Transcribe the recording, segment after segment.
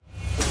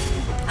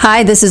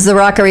Hi, this is The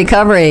Rock of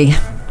Recovery.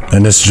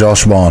 And this is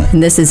Josh Bond.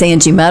 And this is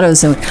Angie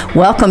Meadows. And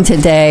welcome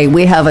today.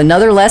 We have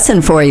another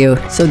lesson for you.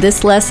 So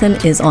this lesson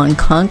is on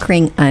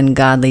conquering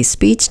ungodly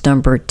speech,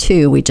 number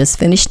 2. We just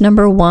finished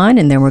number 1,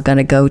 and then we're going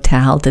to go to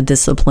how to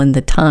discipline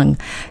the tongue.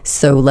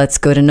 So let's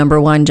go to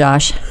number 1,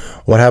 Josh.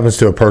 What happens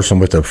to a person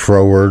with a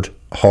froward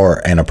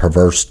heart and a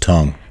perverse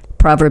tongue?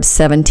 Proverbs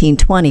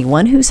 17:20.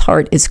 One whose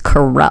heart is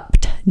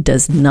corrupt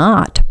does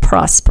not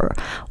prosper.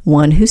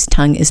 One whose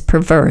tongue is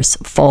perverse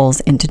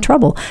falls into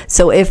trouble.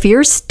 So if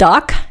you're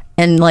stuck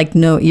and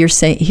you're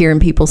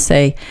hearing people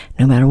say,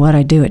 no matter what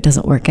I do, it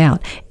doesn't work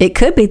out. It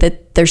could be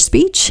that their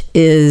speech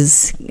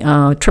is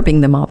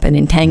tripping them up and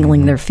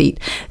entangling their feet.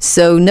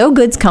 So no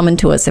good's coming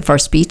to us. If our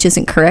speech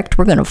isn't correct,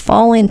 we're going to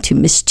fall into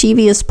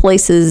mischievous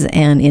places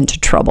and into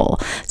trouble.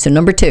 So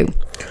number 2.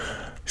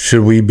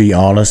 Should we be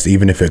honest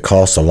even if it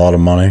costs a lot of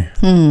money?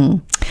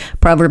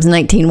 Proverbs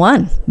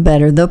 19:1.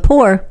 Better the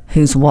poor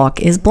whose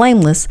walk is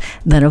blameless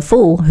than a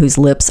fool whose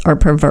lips are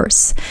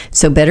perverse.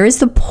 So better is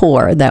the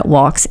poor that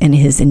walks in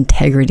his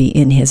integrity,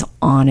 in his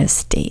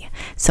honesty.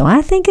 So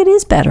I think it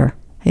is better.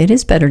 It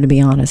is better to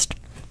be honest.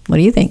 What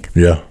do you think?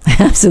 Yeah.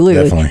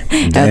 Absolutely.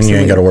 Definitely. Then you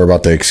ain't got to worry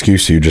about the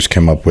excuse you just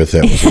came up with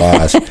that was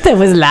lies. That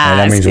was lies. And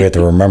that means we have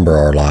to remember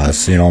our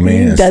lies. You know what I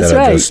mean? That's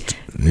right.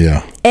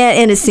 Yeah.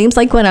 And it seems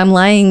like when I'm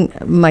lying,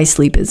 my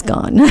sleep is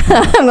gone.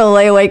 I'm going to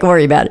lay awake and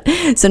worry about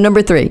it. So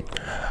number 3.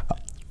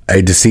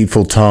 A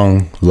deceitful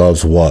tongue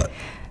loves what?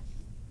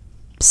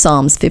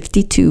 Psalms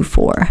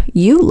 52:4.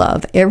 You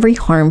love every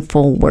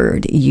harmful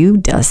word, you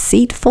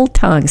deceitful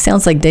tongue.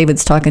 Sounds like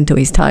David's talking to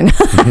his tongue.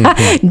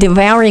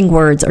 Devouring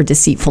words are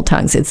deceitful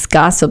tongues. It's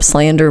gossip,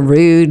 slander,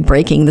 rude,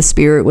 breaking the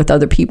spirit with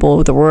other people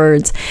with the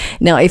words.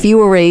 Now, if you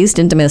were raised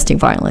in domestic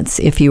violence,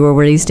 if you were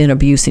raised in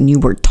abuse and you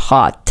were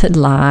taught to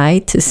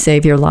lie to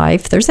save your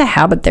life, there's a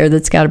habit there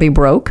that's got to be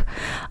broke.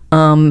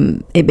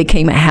 It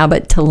became a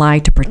habit to lie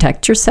to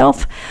protect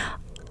yourself.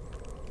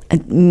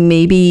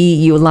 Maybe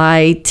you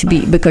lie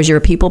because you're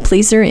a people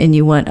pleaser and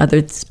you want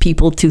other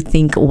people to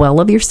think well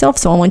of yourself.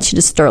 So I want you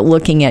to start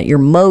looking at your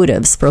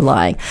motives for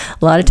lying.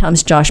 A lot of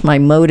times, Josh, my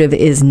motive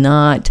is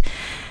not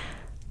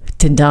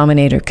to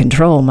dominate or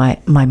control. My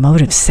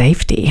motive's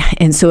safety.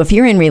 And so if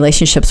you're in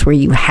relationships where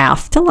you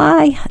have to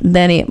lie,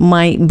 then it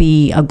might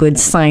be a good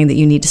sign that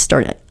you need to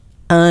start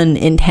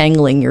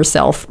unentangling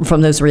yourself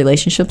from those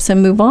relationships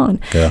and move on,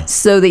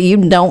 so that you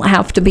don't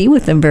have to be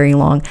with them very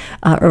long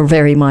or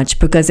very much.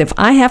 Because if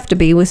I have to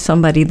be with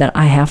somebody that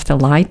I have to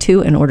lie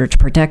to in order to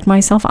protect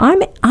myself,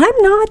 I'm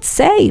not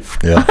safe.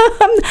 Yeah.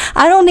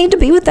 I don't need to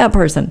be with that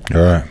person.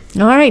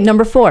 All right,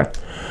 number 4.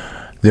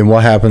 Then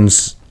what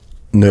happens?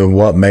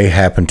 What may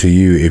happen to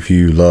you if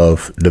you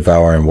love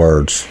devouring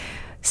words?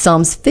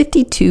 Psalms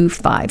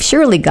 52:5.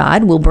 Surely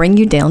God will bring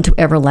you down to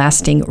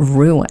everlasting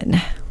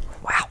ruin.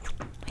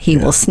 He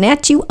will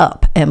snatch you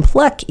up and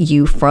pluck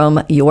you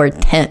from your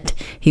tent.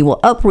 He will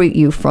uproot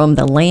you from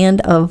the land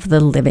of the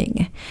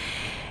living.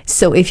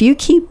 So if you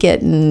keep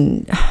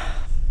getting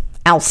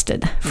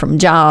ousted from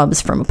jobs,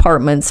 from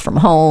apartments, from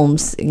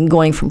homes, and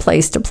going from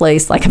place to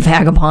place like a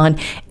vagabond,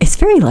 it's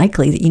very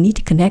likely that you need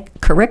to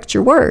correct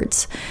your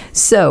words.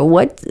 So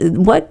what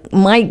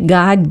might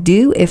God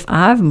do if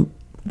I've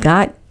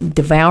got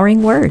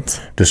devouring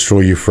words? Destroy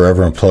you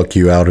forever and pluck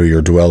you out of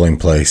your dwelling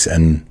place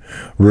and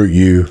root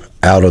you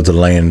out of the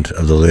land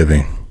of the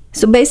living.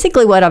 So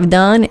basically what I've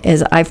done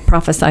is I've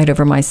prophesied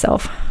over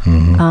myself.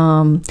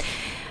 Out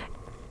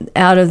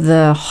of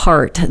the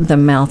heart, the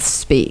mouth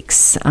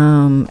speaks.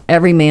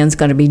 Every man's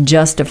going to be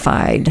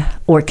justified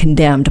or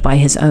condemned by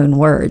his own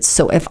words.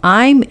 So if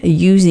I'm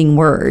using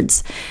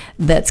words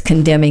that's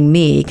condemning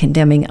me,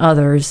 condemning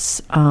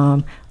others,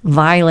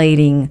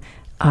 violating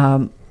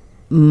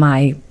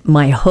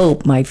my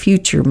hope, my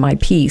future, my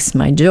peace,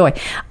 my joy,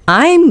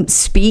 I'm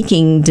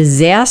speaking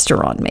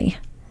disaster on me.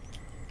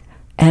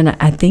 And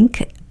I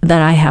think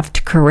that I have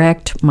to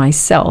correct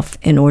myself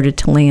in order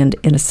to land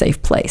in a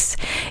safe place.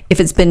 If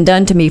it's been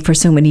done to me for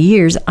so many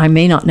years, I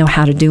may not know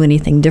how to do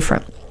anything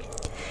different.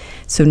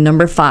 So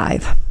number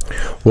 5.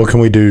 What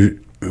can we do?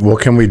 What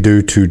can we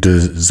do to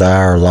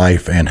desire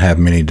life and have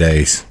many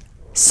days?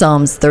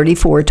 Psalms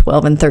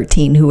 34:12 and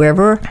 13.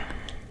 Whoever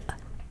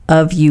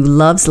of you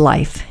loves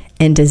life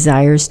and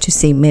desires to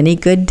see many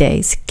good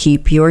days,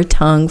 keep your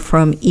tongue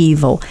from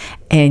evil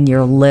and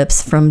your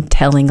lips from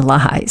telling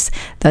lies.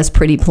 That's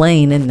pretty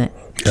plain, isn't it?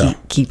 Yeah.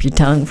 Keep your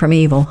tongue from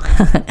evil.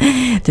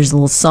 There's a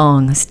little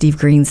song Steve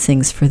Green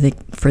sings for the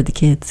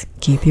kids.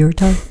 Keep your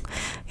tongue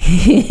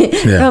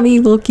from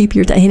evil. Keep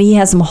your tongue, and he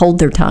has them hold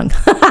their tongue,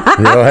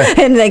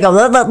 and they go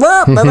blah, blah,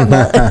 blah, blah,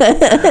 blah.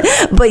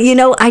 But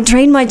I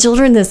train my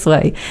children this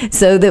way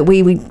so that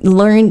we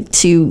learn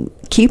to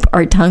keep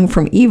our tongue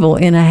from evil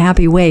in a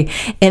happy way,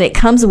 and it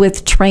comes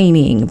with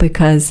training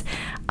because.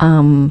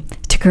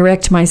 To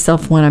correct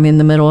myself when I'm in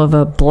the middle of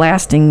a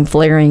blasting,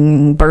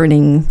 flaring,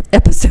 burning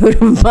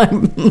episode of my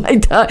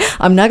tongue,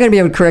 I'm not going to be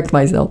able to correct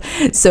myself.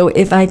 So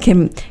if I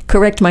can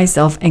correct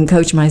myself and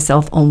coach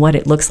myself on what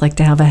it looks like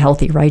to have a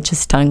healthy,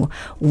 righteous tongue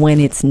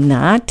when it's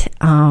not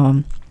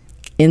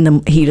in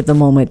the heat of the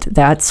moment,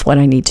 that's what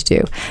I need to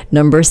do.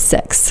 Number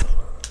 6.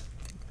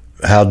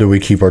 How do we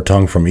keep our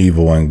tongue from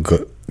evil and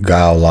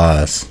guile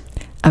lies?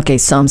 Okay,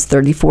 Psalms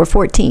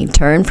 34:14.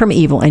 Turn from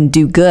evil and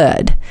do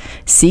good.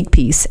 Seek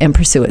peace and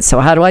pursue it. So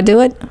how do I do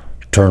it?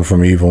 Turn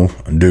from evil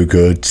and do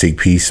good, seek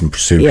peace and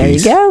pursue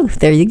peace.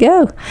 There you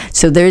go.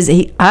 So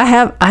I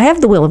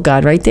have the will of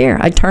God right there.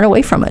 I turn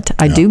away from it.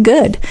 I do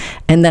good,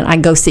 and then I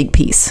go seek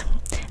peace.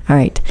 All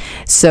right.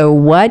 So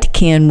what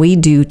can we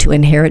do to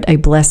inherit a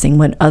blessing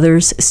when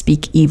others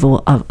speak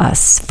evil of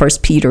us?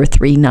 1 Peter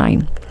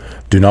 3:9.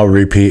 Do not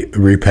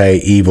repay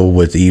evil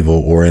with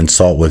evil or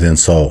insult with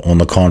insult. On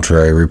the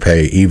contrary,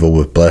 repay evil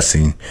with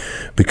blessing,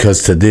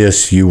 because to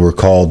this you were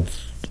called,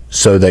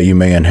 so that you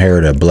may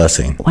inherit a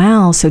blessing.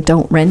 Wow. So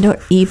don't render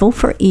evil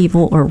for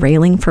evil or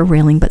railing for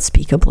railing, but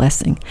speak a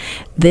blessing.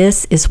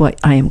 This is what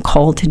I am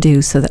called to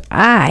do so that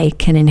I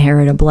can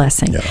inherit a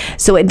blessing. Yeah.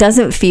 So it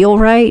doesn't feel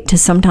right to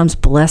sometimes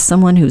bless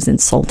someone who's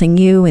insulting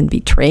you and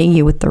betraying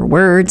you with their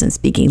words and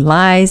speaking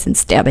lies and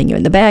stabbing you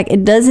in the back.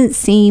 It doesn't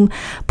seem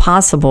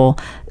possible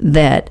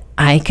that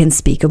I can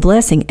speak a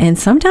blessing, and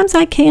sometimes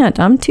I can't.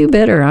 I'm too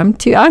bitter. I'm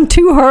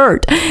too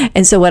hurt.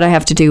 And so what I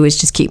have to do is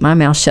just keep my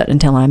mouth shut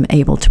until I'm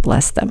able to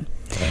bless them.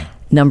 Yeah.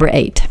 Number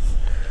 8.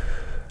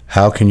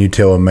 How can you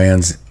tell a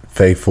man's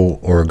faithful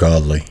or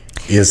godly?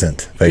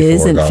 Isn't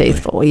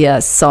faithful.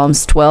 Yes.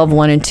 Psalms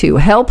 12:1-2.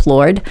 Help,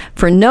 Lord,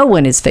 for no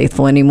one is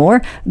faithful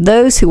anymore.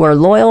 Those who are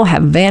loyal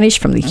have vanished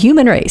from the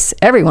human race.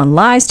 Everyone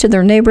lies to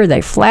their neighbor.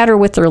 They flatter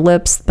with their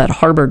lips, but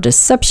harbor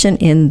deception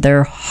in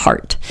their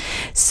heart.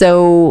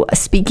 So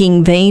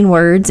speaking vain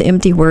words,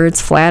 empty words,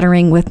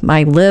 flattering with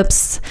my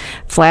lips.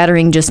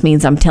 Flattering just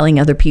means I'm telling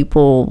other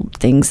people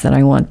things that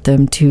I want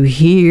them to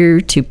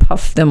hear, to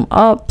puff them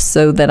up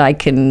so that I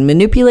can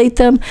manipulate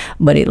them.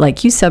 But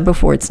like you said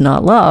before, it's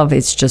not love.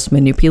 It's just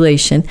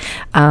manipulation.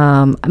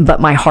 But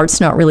my heart's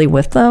not really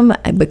with them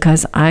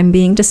because I'm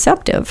being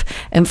deceptive.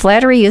 And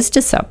flattery is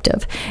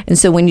deceptive. And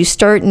so when you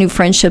start new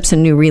friendships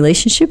and new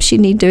relationships, you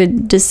need to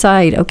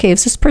decide, okay,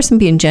 is this person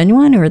being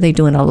genuine or are they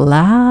doing a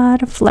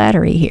lot of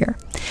flattery here?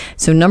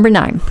 So number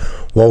 9.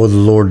 What would the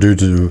Lord do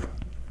to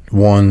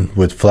one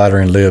with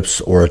flattering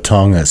lips or a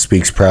tongue that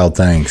speaks proud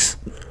things?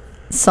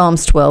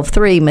 Psalms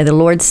 12:3. May the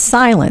Lord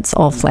silence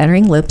all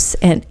flattering lips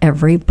and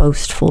every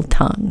boastful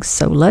tongue.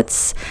 So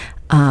let's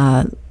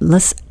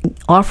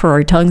offer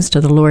our tongues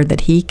to the Lord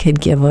that he could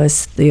give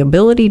us the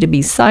ability to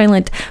be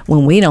silent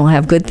when we don't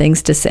have good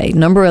things to say.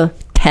 Number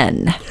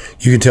 10.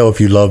 You can tell if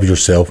you love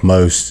yourself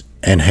most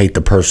and hate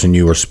the person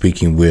you are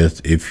speaking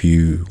with if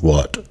you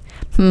what?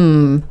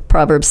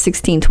 Proverbs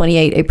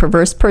 16:28. A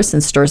perverse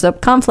person stirs up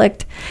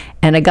conflict,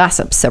 and a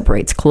gossip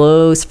separates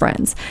close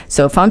friends.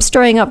 So if I'm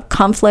stirring up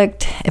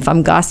conflict, if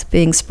I'm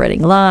gossiping,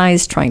 spreading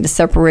lies, trying to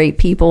separate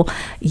people,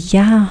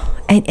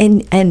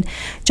 and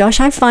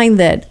Josh, I find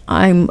that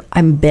I'm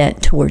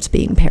bent towards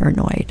being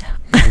paranoid.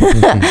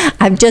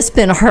 I've just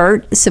been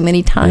hurt so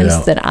many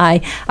times that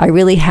I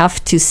really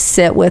have to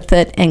sit with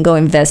it and go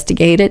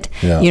investigate it.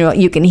 Yeah. You know,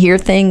 you can hear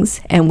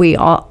things, and we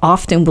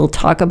often will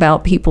talk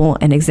about people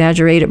and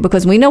exaggerate it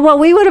because we know what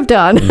we would have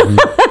done.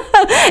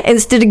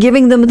 Instead of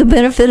giving them the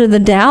benefit of the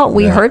doubt,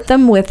 we hurt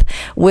them with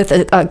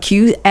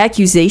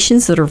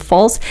accusations that are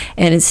false.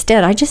 And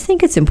instead, I just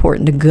think it's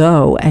important to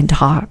go and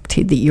talk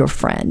to your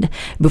friend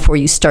before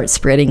you start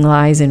spreading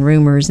lies and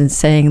rumors and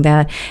saying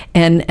that.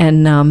 And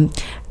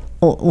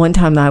one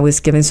time I was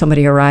giving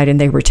somebody a ride,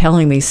 and they were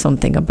telling me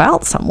something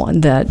about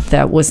someone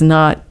that was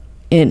not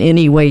in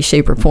any way,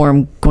 shape, or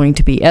form going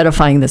to be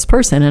edifying this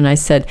person. And I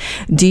said,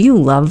 do you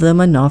love them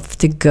enough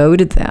to go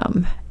to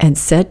them and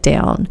sit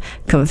down,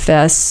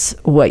 confess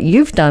what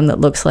you've done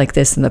that looks like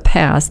this in the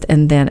past,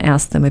 and then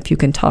ask them if you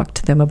can talk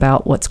to them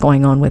about what's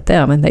going on with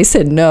them? And they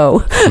said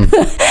no.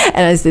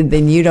 And I said,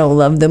 then you don't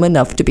love them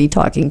enough to be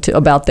talking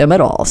about them at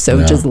all.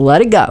 So just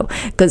let it go.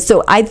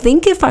 So I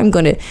think if I'm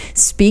going to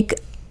speak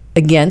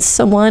against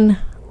someone,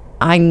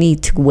 I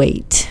need to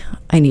wait.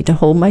 I need to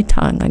hold my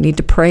tongue. I need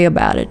to pray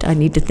about it. I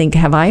need to think,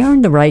 have I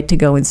earned the right to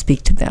go and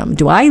speak to them?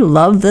 Do I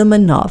love them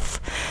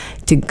enough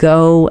to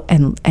go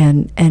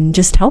and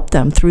just help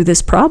them through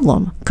this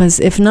problem? Because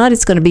if not,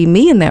 it's going to be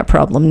me in that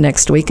problem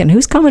next week. And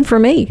who's coming for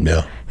me?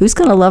 Yeah. Who's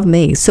going to love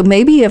me? So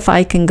maybe if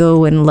I can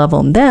go and love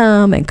on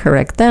them and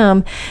correct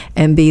them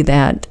and be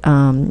that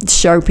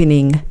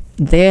sharpening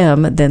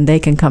them, then they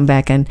can come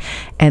back and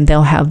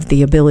they'll have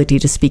the ability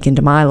to speak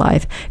into my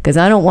life. Because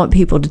I don't want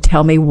people to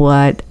tell me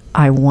what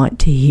I want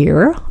to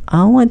hear.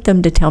 I want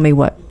them to tell me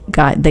what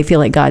they feel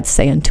like God's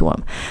saying to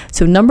them.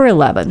 So number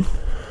 11.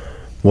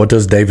 What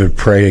does David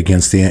pray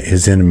against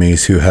his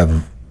enemies who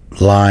have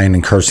lying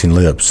and cursing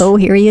lips. Oh,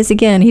 here he is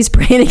again. He's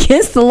praying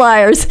against the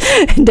liars.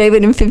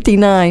 David in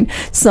 59,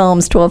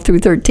 Psalms 12 through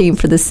 13,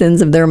 for the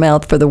sins of their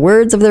mouth, for the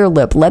words of their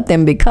lip, let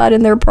them be caught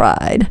in their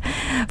pride.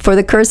 For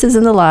the curses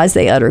and the lies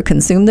they utter,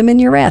 consume them in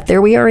your wrath.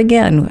 There we are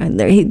again.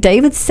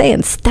 David's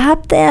saying,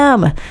 stop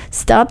them.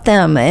 Stop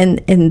them.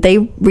 And they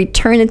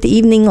return at the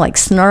evening like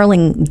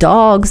snarling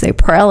dogs. They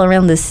prowl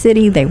around the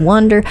city. They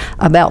wander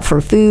about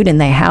for food,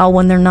 and they howl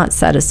when they're not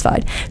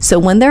satisfied. So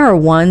when there are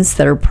ones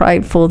that are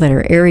prideful, that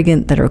are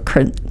arrogant, that are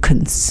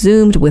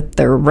consumed with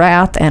their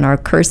wrath and are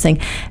cursing,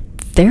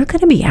 they're going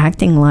to be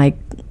acting like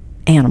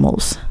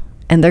animals,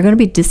 and they're going to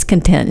be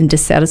discontent and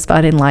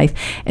dissatisfied in life.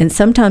 And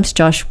sometimes,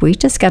 Josh, we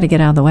just got to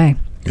get out of the way.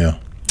 Yeah.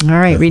 All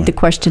right, definitely. read the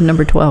question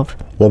number 12.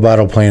 What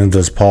battle plan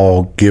does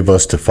Paul give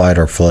us to fight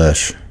our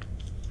flesh?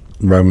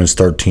 Romans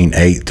 13,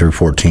 8 through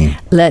 14.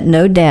 Let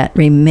no debt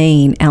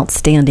remain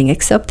outstanding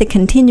except the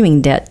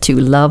continuing debt to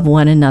love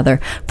one another.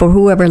 For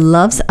whoever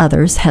loves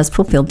others has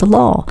fulfilled the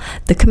law.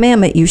 The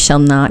commandment, you shall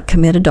not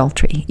commit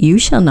adultery. You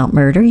shall not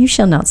murder. You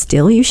shall not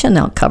steal. You shall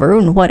not covet.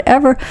 And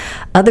whatever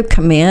other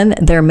command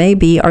there may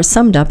be are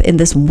summed up in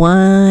this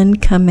one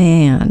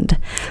command.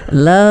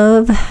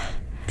 Love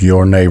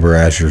Your neighbor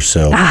as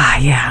yourself.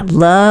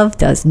 Love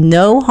does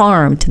no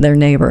harm to their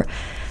neighbor.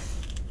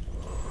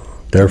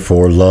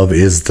 Therefore, love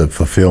is the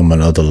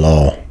fulfillment of the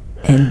law.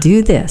 And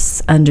do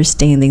this,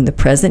 understanding the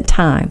present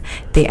time.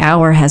 The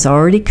hour has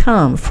already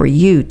come for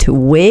you to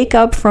wake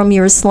up from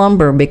your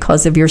slumber,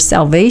 because of your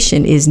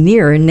salvation is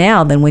nearer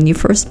now than when you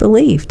first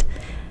believed.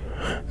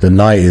 The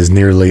night is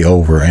nearly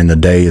over, and the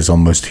day is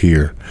almost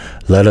here.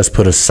 Let us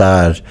put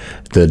aside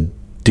the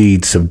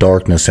deeds of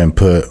darkness and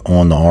put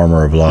on the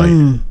armor of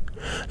light.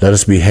 Let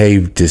us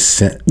behave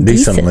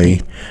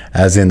decently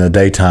as in the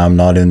daytime,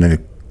 not in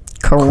the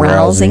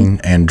carousing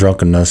and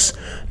drunkenness,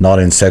 not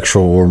in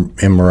sexual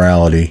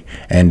immorality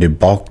and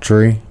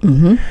debauchery,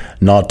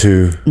 not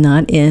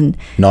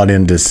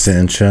in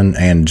dissension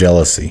and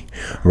jealousy.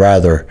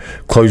 Rather,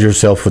 clothe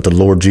yourself with the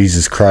Lord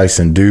Jesus Christ,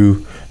 and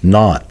do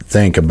not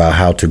think about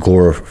how to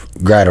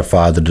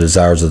gratify the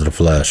desires of the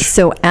flesh.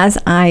 So as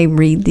I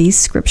read these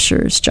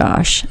scriptures,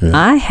 Josh,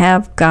 I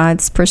have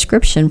God's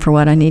prescription for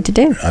what I need to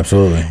do.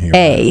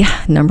 Absolutely.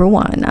 Number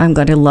 1, I'm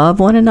going to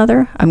love one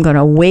another. I'm going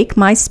to wake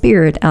my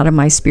spirit out of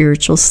my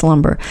spiritual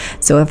slumber.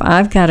 So if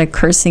I've got a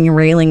cursing,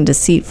 railing,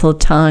 deceitful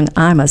tongue,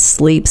 I'm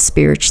asleep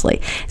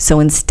spiritually. So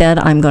instead,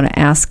 I'm going to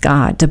ask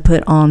God to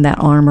put on that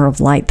armor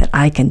of light, that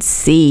I can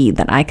see,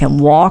 that I can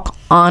walk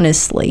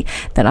honestly,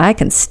 that I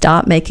can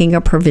stop making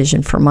a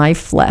provision for my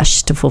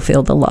flesh to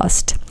fulfill the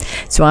lust.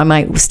 So I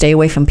might stay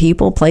away from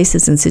people,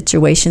 places, and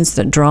situations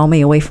that draw me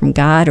away from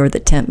God or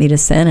that tempt me to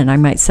sin, and I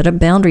might set up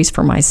boundaries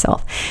for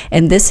myself.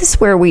 And this is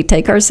where we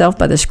take ourselves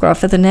by the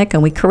scruff of the neck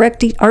and we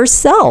correct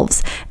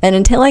ourselves. And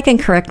until I can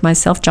correct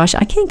myself, Josh,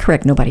 I can't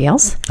correct nobody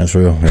else. That's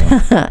real.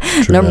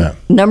 Yeah.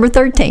 Number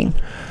 13.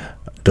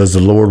 Does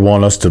the Lord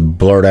want us to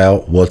blurt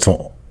out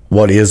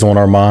what is on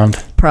our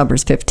mind?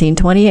 Proverbs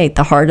 15:28.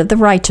 The heart of the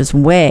righteous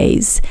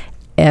weighs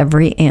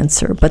every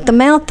answer, but the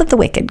mouth of the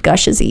wicked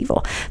gushes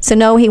evil. So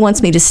no, he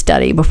wants me to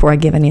study before I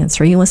give an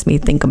answer. He wants me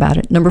to think about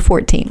it. Number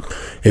 14.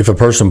 If a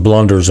person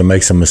blunders and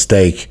makes a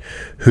mistake,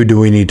 who do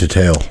we need to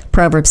tell?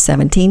 Proverbs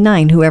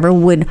 17:9. Whoever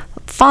would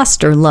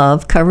foster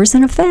love covers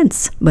an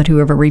offense, but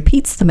whoever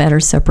repeats the matter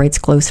separates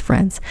close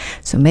friends.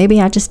 So maybe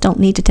I just don't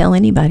need to tell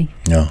anybody.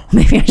 No.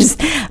 Maybe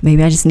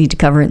I just need to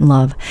cover it in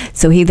love.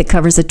 So he that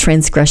covers a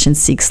transgression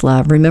seeks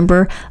love.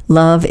 Remember,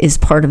 love is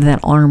part of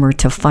that armor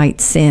to fight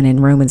sin in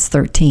Romans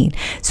 13.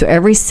 So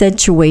every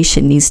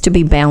situation needs to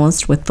be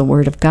balanced with the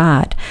Word of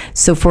God.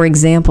 So for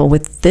example,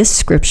 with this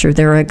scripture,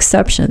 there are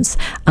exceptions.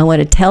 I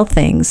want to tell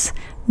things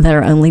that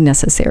are only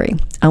necessary.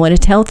 I want to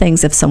tell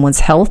things if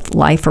someone's health,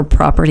 life, or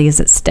property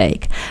is at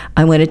stake.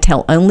 I want to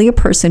tell only a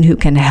person who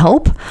can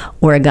help,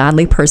 or a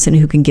godly person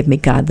who can give me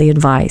godly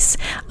advice.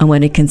 I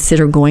want to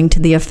consider going to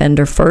the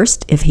offender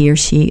first if he or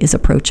she is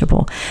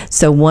approachable.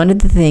 So one of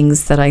the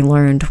things that I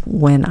learned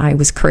when I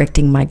was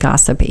correcting my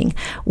gossiping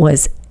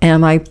was,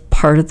 am I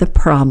part of the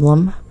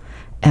problem?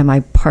 Am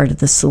I part of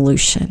the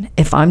solution?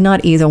 If I'm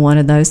not either one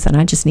of those, then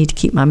I just need to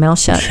keep my mouth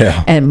shut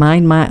and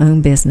mind my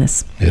own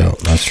business. Yeah,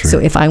 that's true. So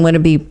if I want to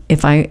be,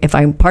 if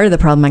I'm part of the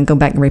problem, I can go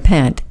back and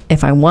repent.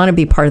 If I want to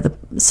be part of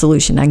the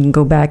solution, I can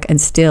go back and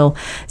still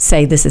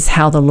say, this is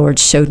how the Lord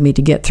showed me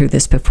to get through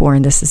this before,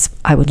 and this is,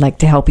 I would like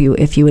to help you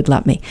if you would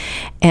let me.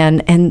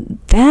 And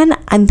then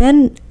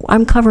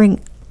I'm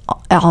covering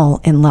all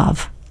in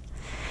love.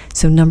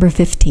 So number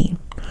 15.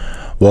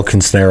 What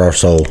can snare our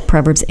soul?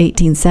 Proverbs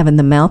 18:7.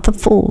 The mouth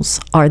of fools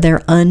are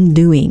their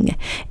undoing,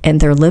 and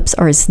their lips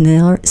are a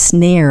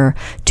snare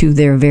to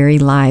their very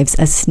lives.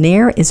 A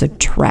snare is a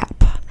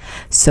trap.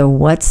 So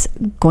what's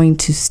going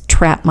to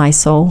trap my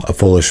soul? A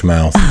foolish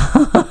mouth.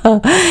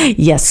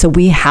 Yes, so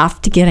we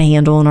have to get a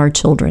handle on our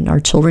children.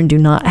 Our children do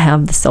not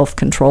have the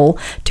self-control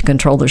to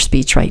control their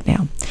speech right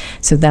now.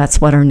 So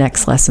that's what our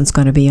next lesson is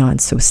going to be on.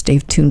 So stay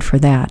tuned for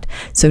that.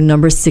 So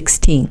number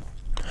 16.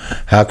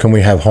 How can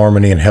we have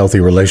harmony and healthy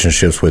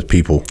relationships with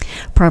people?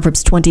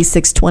 Proverbs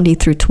 26:20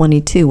 through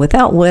 22.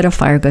 Without wood, a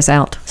fire goes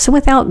out. So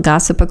without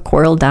gossip, a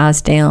quarrel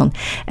dies down.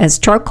 As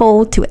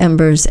charcoal to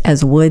embers,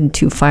 as wood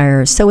to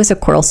fire, so is a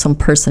quarrelsome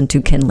person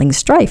to kindling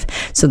strife.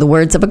 So the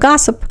words of a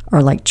gossip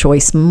are like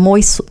choice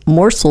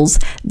morsels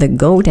that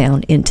go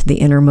down into the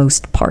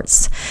innermost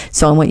parts.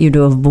 So I want you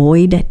to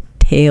avoid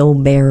tale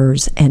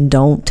bearers and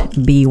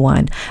don't be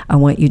one. I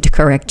want you to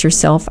correct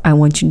yourself. I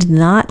want you to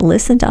not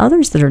listen to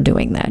others that are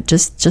doing that.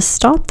 Just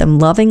stop them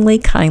lovingly,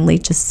 kindly.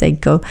 Just say,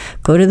 go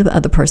to the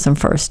other person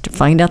first.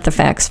 Find out the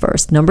facts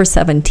first. Number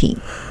 17.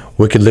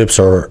 Wicked lips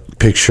are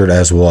pictured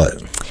as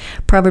what?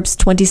 Proverbs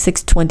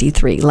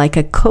 26:23. Like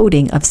a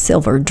coating of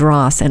silver,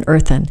 dross, and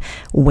earthen,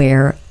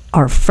 where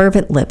are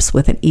fervent lips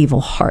with an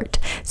evil heart.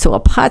 So a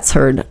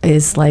potsherd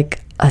is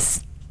like a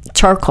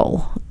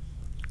charcoal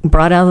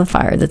brought out of the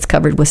fire that's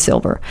covered with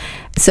silver.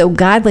 So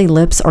godly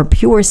lips are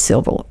pure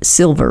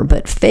silver,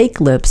 but fake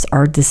lips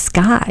are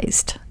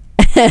disguised.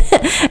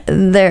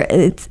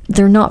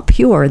 They're not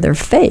pure. They're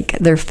fake.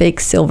 They're fake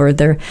silver.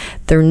 They're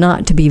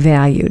not to be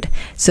valued.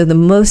 So the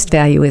most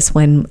value is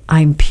when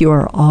I'm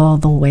pure all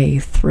the way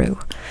through.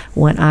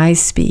 When I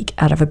speak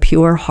out of a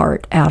pure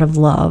heart, out of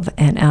love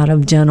and out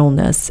of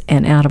gentleness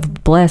and out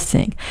of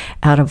blessing,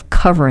 out of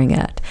covering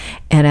it,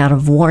 and out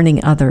of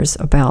warning others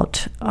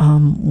about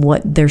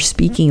what they're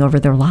speaking over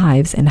their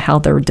lives and how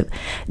they're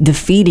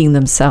defeating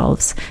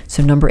themselves.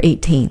 So number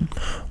 18.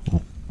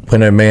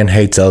 When a man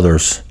hates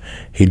others,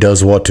 he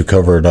does what to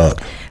cover it up?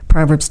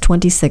 Proverbs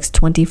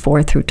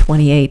 26:24 through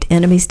 28.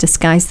 Enemies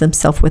disguise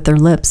themselves with their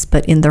lips,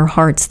 but in their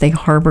hearts they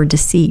harbor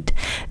deceit.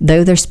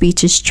 Though their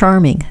speech is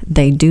charming,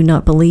 they do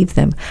not believe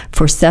them.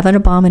 For 7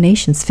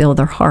 abominations fill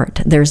their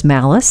heart. There's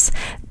malice,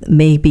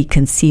 may be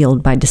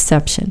concealed by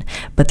deception,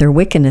 but their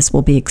wickedness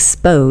will be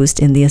exposed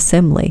in the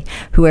assembly.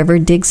 Whoever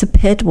digs a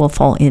pit will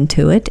fall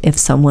into it. If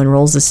someone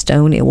rolls a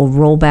stone, it will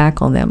roll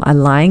back on them. A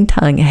lying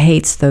tongue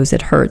hates those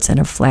it hurts, and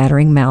a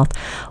flattering mouth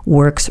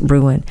works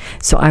ruin.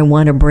 So I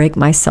want to break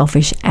my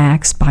selfish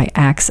acts by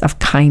acts of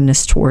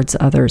kindness towards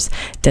others,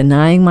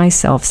 denying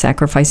myself,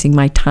 sacrificing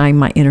my time,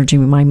 my energy,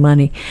 my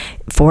money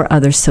for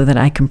others so that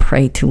I can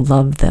pray to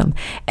love them.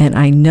 And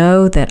I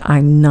know that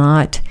I'm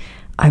not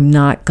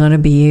going to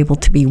be able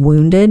to be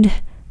wounded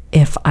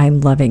if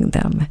I'm loving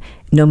them.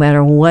 No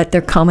matter what they're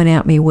coming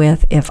at me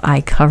with, if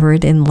I cover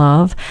it in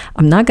love,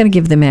 I'm not going to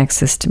give them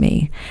access to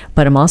me,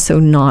 but I'm also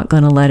not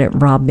going to let it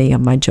rob me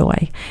of my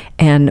joy.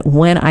 And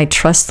when I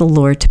trust the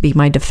Lord to be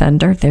my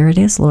defender, there it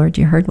is, Lord,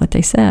 you heard what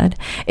they said.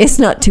 It's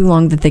not too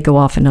long that they go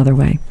off another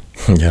way.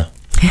 Yeah.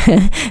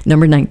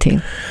 Number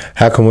 19.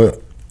 How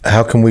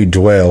can we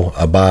dwell,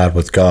 abide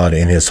with God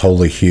in his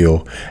holy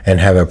hill, and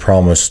have a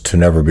promise to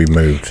never be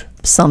moved?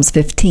 Psalms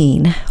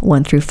 15,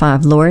 1 through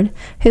 5. Lord,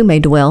 who may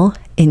dwell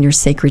in your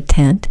sacred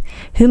tent?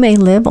 Who may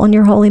live on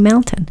your holy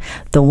mountain?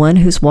 The one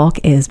whose walk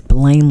is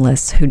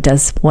blameless, who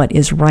does what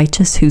is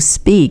righteous, who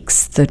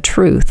speaks the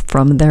truth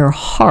from their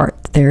heart.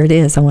 There it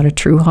is. I want a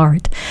true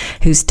heart.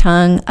 Whose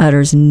tongue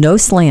utters no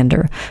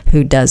slander,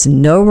 who does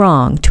no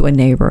wrong to a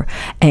neighbor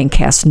and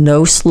casts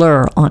no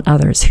slur on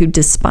others, who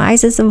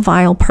despises a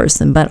vile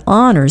person but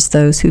honors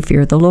those who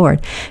fear the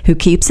Lord, who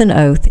keeps an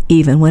oath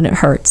even when it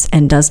hurts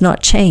and does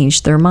not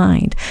change their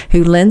mind,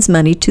 who lends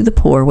money to the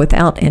poor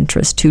without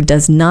interest, who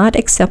does not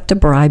accept a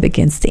bribe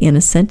against the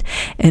innocent,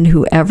 and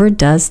whoever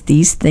does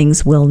these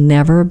things will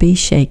never be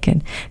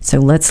shaken. So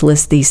let's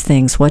list these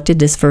things. What did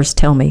this verse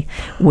tell me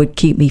would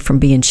keep me from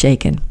being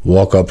shaken?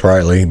 Walk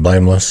uprightly,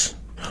 blameless,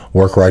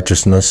 work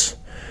righteousness,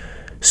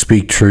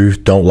 speak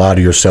truth, don't lie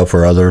to yourself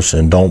or others,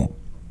 and don't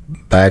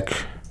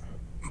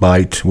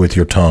backbite with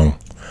your tongue.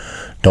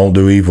 Don't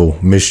do evil,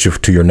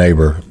 mischief to your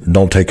neighbor.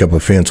 Don't take up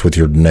offense with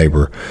your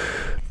neighbor.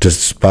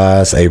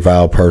 Despise a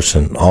vile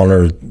person.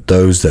 Honor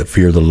those that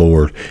fear the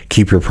Lord.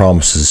 Keep your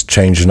promises.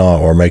 Change not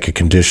or make a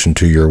condition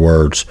to your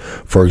words.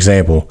 For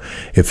example,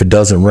 if it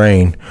doesn't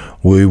rain,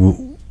 we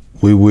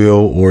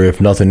will, or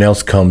if nothing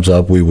else comes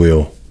up, we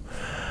will.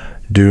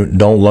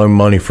 Don't loan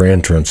money for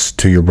entrance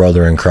to your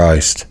brother in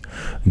Christ.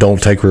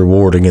 Don't take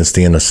reward against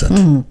the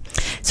innocent.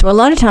 So a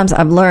lot of times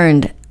I've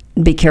learned,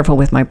 be careful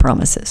with my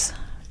promises.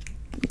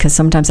 Because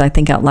sometimes I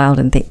think out loud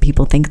and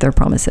people think they're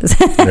promises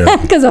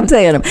because I'm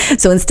saying them.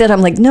 So instead,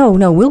 I'm like, no,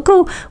 we'll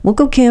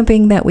go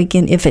camping that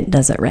weekend if it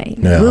doesn't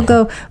rain. Yeah.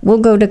 We'll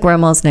go to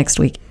grandma's next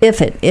week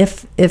if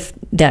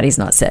daddy's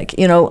not sick.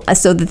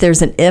 So that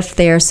there's an if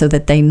there, so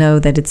that they know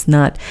that it's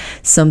not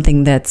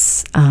something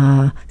that's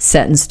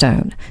set in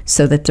stone.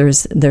 So that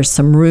there's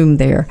some room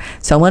there.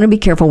 So I want to be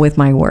careful with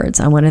my words.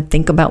 I want to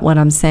think about what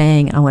I'm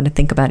saying. I want to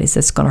think about, is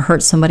this going to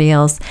hurt somebody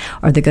else?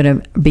 Are they going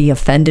to be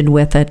offended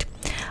with it?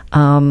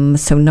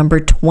 So number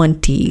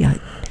 20.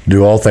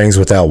 Do all things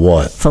without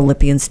what?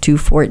 Philippians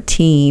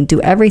 2:14. Do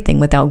everything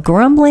without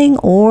grumbling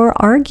or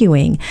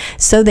arguing,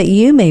 so that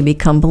you may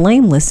become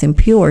blameless and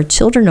pure,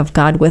 children of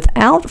God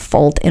without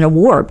fault in a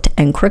warped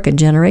and crooked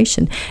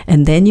generation.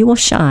 And then you will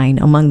shine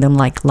among them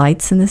like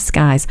lights in the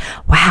skies.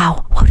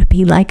 Wow, what would it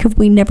be like if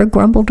we never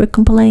grumbled or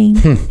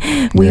complained?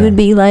 We would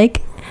be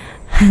like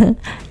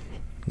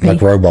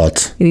like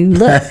robots.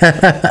 Look,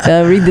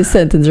 read the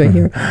sentence right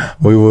here.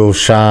 We will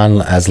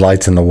shine as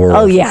lights in the world.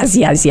 Oh, yes.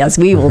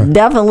 We will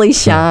definitely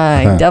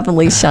shine.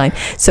 Definitely shine.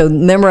 So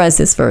memorize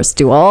this verse.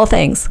 Do all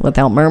things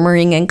without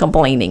murmuring and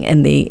complaining.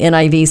 And the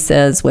NIV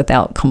says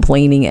without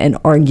complaining and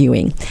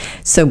arguing.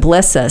 So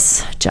bless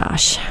us,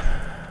 Josh.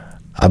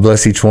 I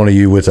bless each one of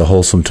you with a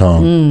wholesome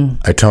tongue,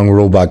 a tongue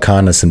ruled by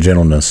kindness and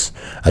gentleness,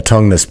 a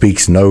tongue that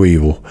speaks no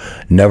evil,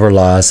 never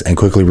lies, and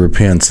quickly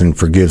repents and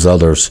forgives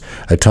others,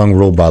 a tongue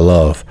ruled by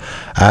love.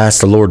 I ask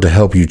the Lord to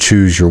help you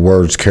choose your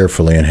words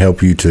carefully and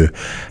help you to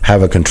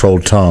have a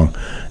controlled tongue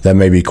that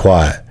may be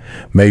quiet.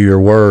 May your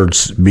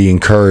words be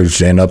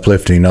encouraged and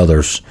uplifting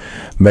others.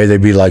 May they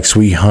be like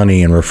sweet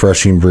honey and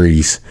refreshing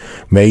breeze.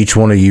 May each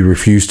one of you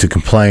refuse to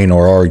complain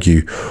or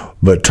argue,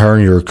 but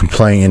turn your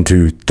complaint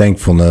into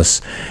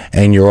thankfulness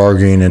and your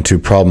arguing into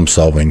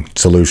problem-solving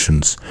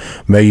solutions.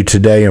 May you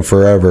today and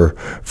forever,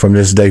 from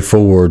this day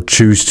forward,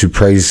 choose to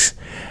praise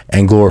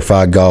and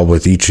glorify God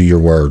with each of your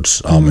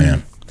words.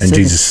 Amen. In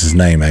Jesus'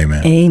 name,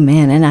 amen.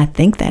 Amen. And I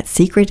think that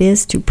secret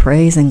is to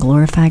praise and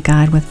glorify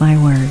God with my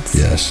words.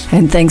 Yes.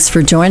 And thanks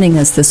for joining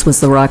us. This was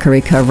The Rock of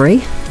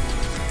Recovery.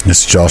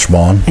 This is Josh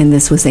Bond. And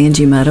this was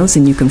Angie Meadows.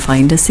 And you can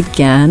find us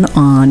again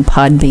on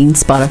Podbean,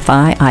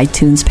 Spotify,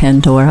 iTunes,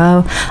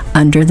 Pandora,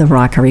 under The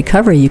Rock of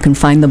Recovery. You can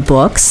find the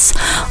books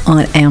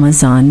on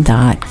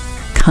Amazon.com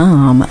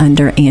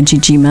under Angie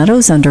G.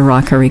 Meadows under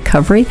Rock of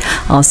Recovery.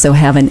 Also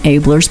have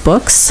Enablers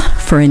books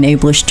for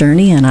Enablers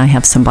Journey, and I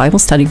have some Bible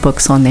study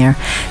books on there.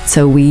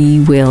 So we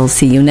will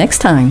see you next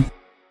time.